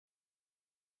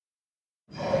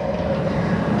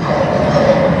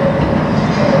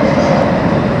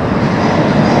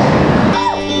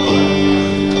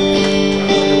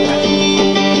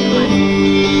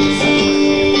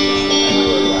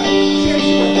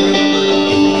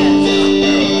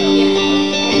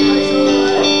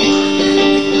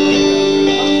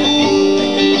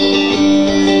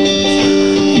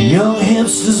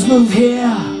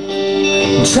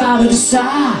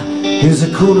Here's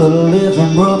a cool little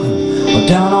living Brooklyn,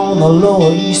 down on the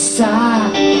Lower East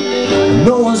Side.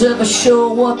 No one's ever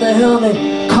sure what the hell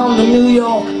they come to New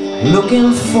York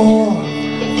looking for.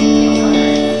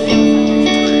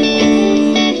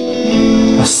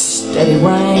 A steady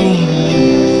rain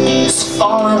is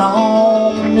falling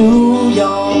on New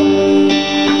York.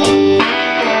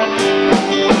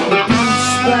 The beach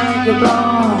blanket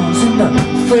blondes and the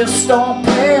thrift-store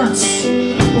pants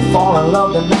will fall in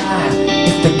love tonight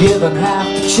if they're given half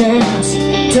the chance.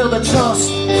 Till the trust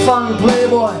fund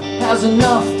playboy has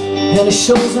enough and he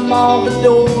shows them all the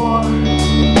door.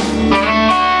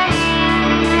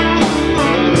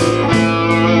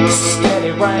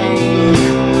 Steady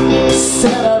rain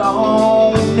settled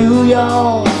on New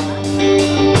York.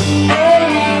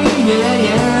 Hey, yeah,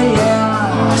 yeah,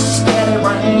 yeah. Steady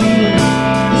rain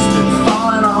has been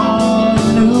falling on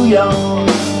New York.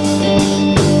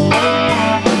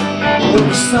 When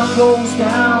the sun goes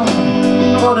down,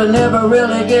 but it never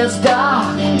really gets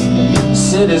dark.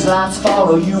 City's lights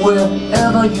follow you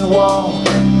wherever you walk.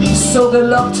 So good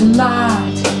luck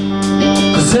tonight,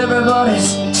 'cause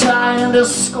everybody's trying to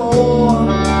score.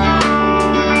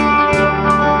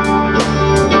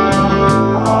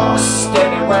 Oh,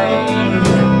 steady rain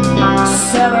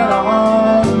settled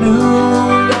on New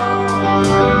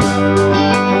York.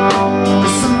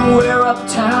 Somewhere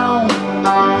uptown,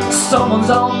 someone's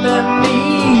on their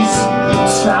knees,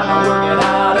 trying to work it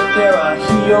out if they're a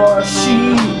he or a she.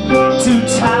 Too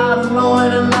tired of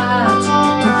knowing at night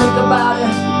to think about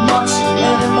it much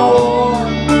anymore.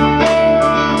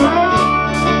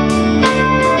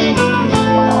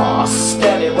 Oh,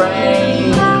 steady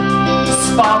rain is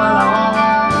falling on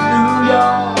New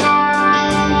York.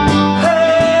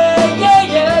 Hey, yeah,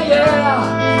 yeah, yeah.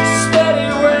 Steady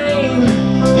rain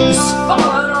is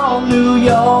falling on New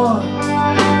York.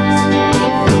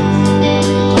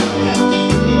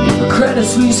 The Credit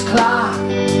Suisse clock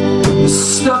is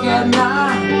stuck at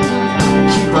night.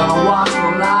 Keep a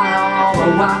watchful eye on all the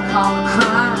white-collar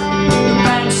crime. The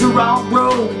banks are all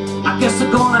broke, I guess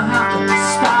they're gonna have to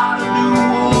start a new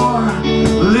war.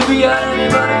 Libya,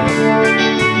 anybody?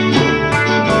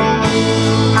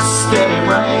 Steady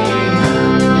rain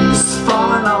is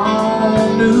falling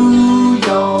on New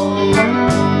York.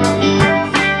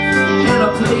 In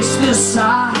a place this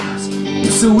size,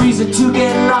 it's so easy to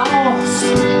get lost.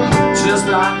 Just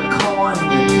like a coin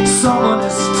someone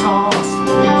is tossed.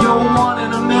 You're one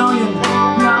in a million,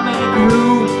 now make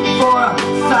room for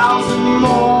 1,000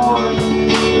 more.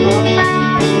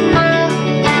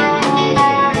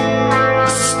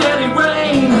 Steady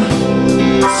rain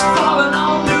is falling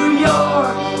on New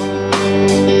York.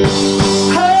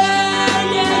 Hey,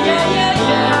 yeah, yeah, yeah,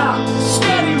 yeah.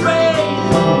 Steady rain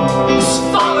is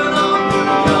falling on New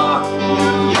York.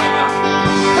 Yeah.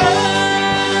 Hey,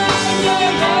 yeah,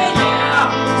 yeah, yeah.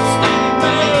 Steady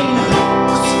rain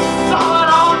is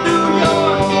falling on New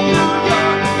York. New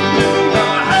York, New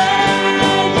York. Hey,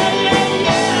 yeah, yeah,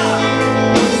 yeah.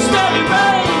 Steady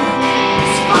rain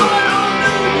is falling on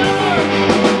New York.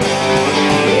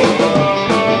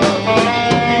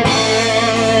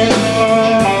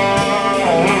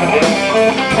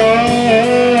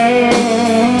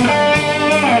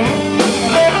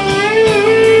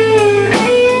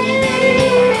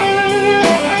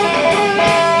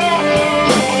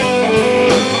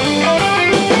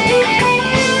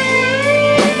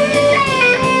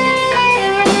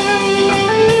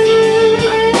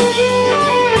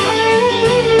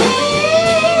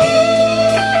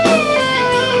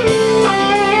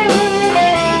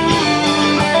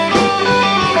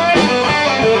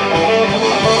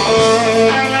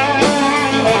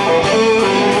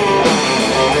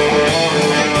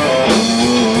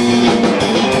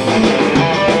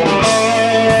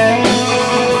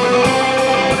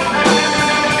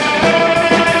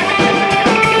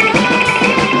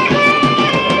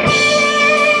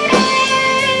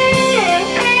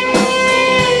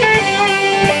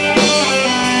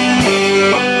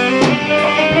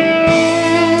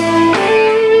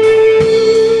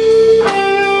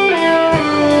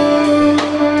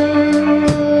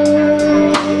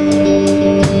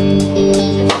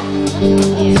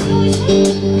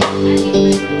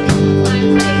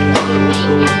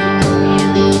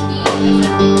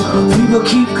 People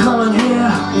keep coming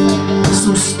here,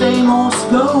 some stay, most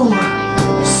go.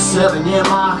 7-year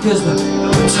mark is the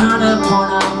turning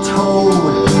point, I'm told.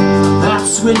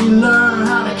 That's when you learn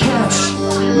how to catch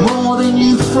more than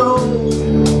you throw.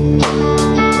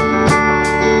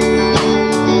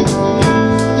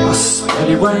 A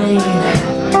steady rain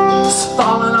is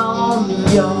falling on New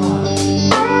York.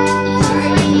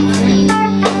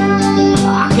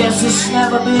 I guess it's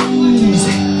never been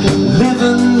easy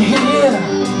living here.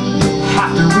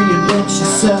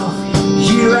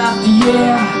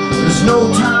 There's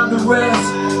no time to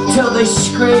rest till they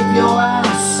scrape your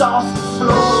ass off the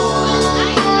floor.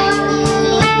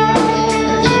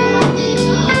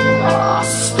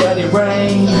 Steady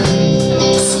rain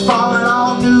is falling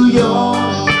on New York.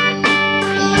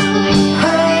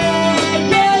 Hey,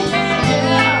 yeah, yeah,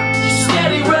 yeah.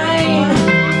 Steady rain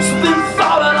has been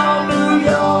falling on New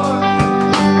York.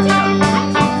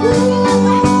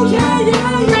 Ooh, yeah,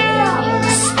 yeah, yeah.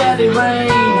 Steady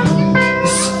rain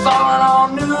is falling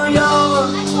on New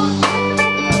York.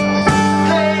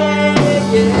 Hey,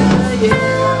 yeah,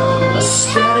 yeah.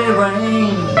 Steady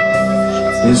rain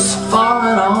is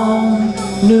falling on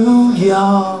New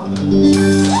York.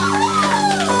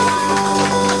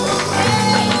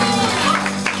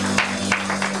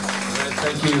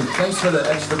 Thank you. Thanks for the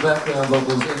extra background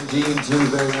vocals. And Gene too,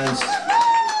 very nice.